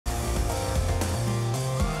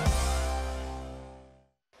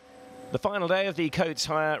The final day of the Coates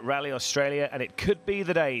Hire Rally Australia, and it could be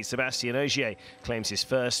the day Sébastien Ogier claims his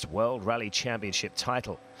first World Rally Championship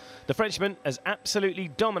title. The Frenchman has absolutely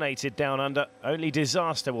dominated down under. Only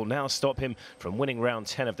disaster will now stop him from winning round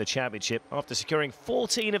 10 of the championship. After securing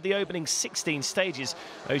 14 of the opening 16 stages,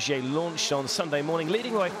 Ogier launched on Sunday morning,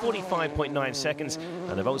 leading by 45.9 seconds,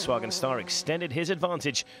 and the Volkswagen star extended his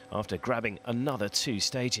advantage after grabbing another 2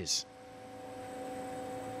 stages.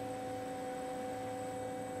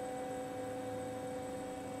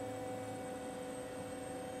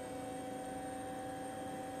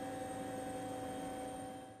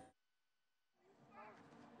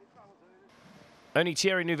 Only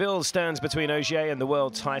Thierry Neuville stands between Ogier and the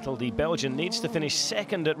world title. The Belgian needs to finish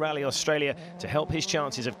second at Rally Australia to help his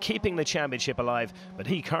chances of keeping the championship alive, but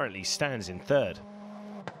he currently stands in third.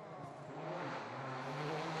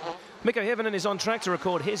 Mikko Hirvonen is on track to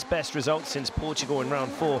record his best results since Portugal in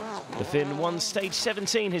round 4. The Finn won stage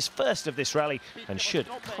 17, his first of this rally, and should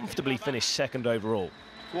comfortably finish second overall.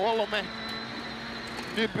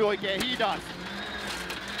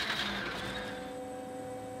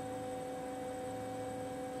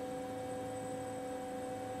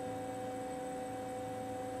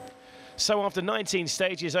 So after 19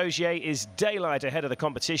 stages, Ogier is daylight ahead of the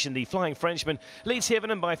competition. The Flying Frenchman leads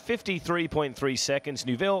Hirvonen by 53.3 seconds.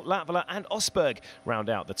 Neuville, Latvala and Osberg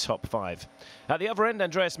round out the top 5. At the other end,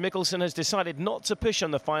 Andreas Mikkelsen has decided not to push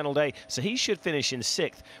on the final day, so he should finish in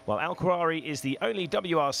 6th, while Al Khawaari is the only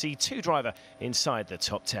WRC 2 driver inside the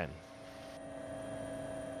top 10.